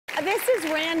This is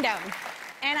random.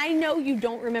 And I know you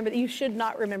don't remember, you should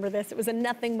not remember this. It was a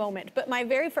nothing moment. But my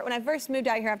very first, when I first moved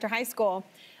out here after high school,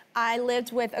 I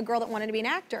lived with a girl that wanted to be an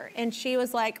actor. And she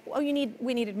was like, oh,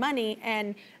 we needed money.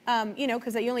 And, you know,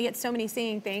 because you only get so many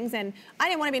singing things. And I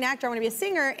didn't want to be an actor, I want to be a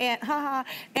singer.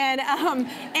 And,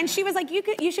 and she was like,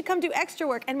 you should come do extra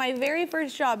work. And my very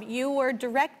first job, you were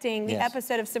directing the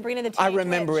episode of Sabrina the Teenage Witch. I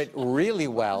remember it really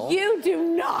well. You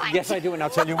do not. Yes, I do, and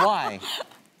I'll tell you why.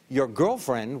 Your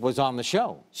girlfriend was on the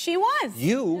show. She was.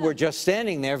 You were just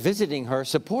standing there visiting her,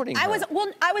 supporting her. I was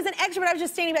an extra, but I was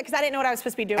just standing back because I didn't know what I was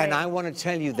supposed to be doing. And I want to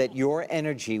tell you that your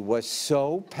energy was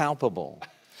so palpable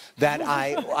that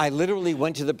I literally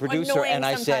went to the producer and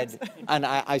I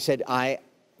said,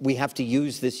 we have to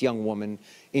use this young woman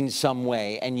in some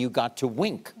way, and you got to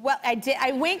wink. Well, I did.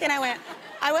 I winked and I went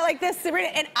like this, Sabrina,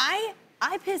 and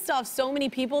I pissed off so many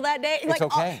people that day. It's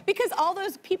okay. Because all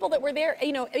those people that were there,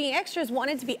 you know, being extras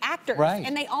wanted to be actors. Right.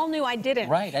 And they all knew I didn't.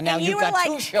 Right, and now you were got like,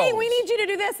 2 shows. hey, we need you to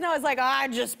do this. And I was like, oh,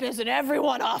 I'm just pissing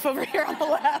everyone off over here on the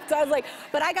left. I was like,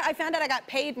 but I found out I got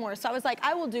paid more. So I was like,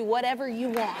 I will do whatever you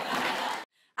want.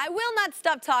 I will not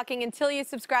stop talking until you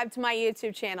subscribe to my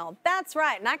YouTube channel. That's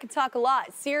right, and I can talk a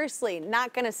lot. Seriously,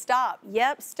 not gonna stop.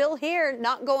 Yep, still here,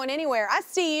 not going anywhere. I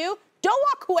see you. Don't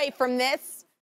walk away from this.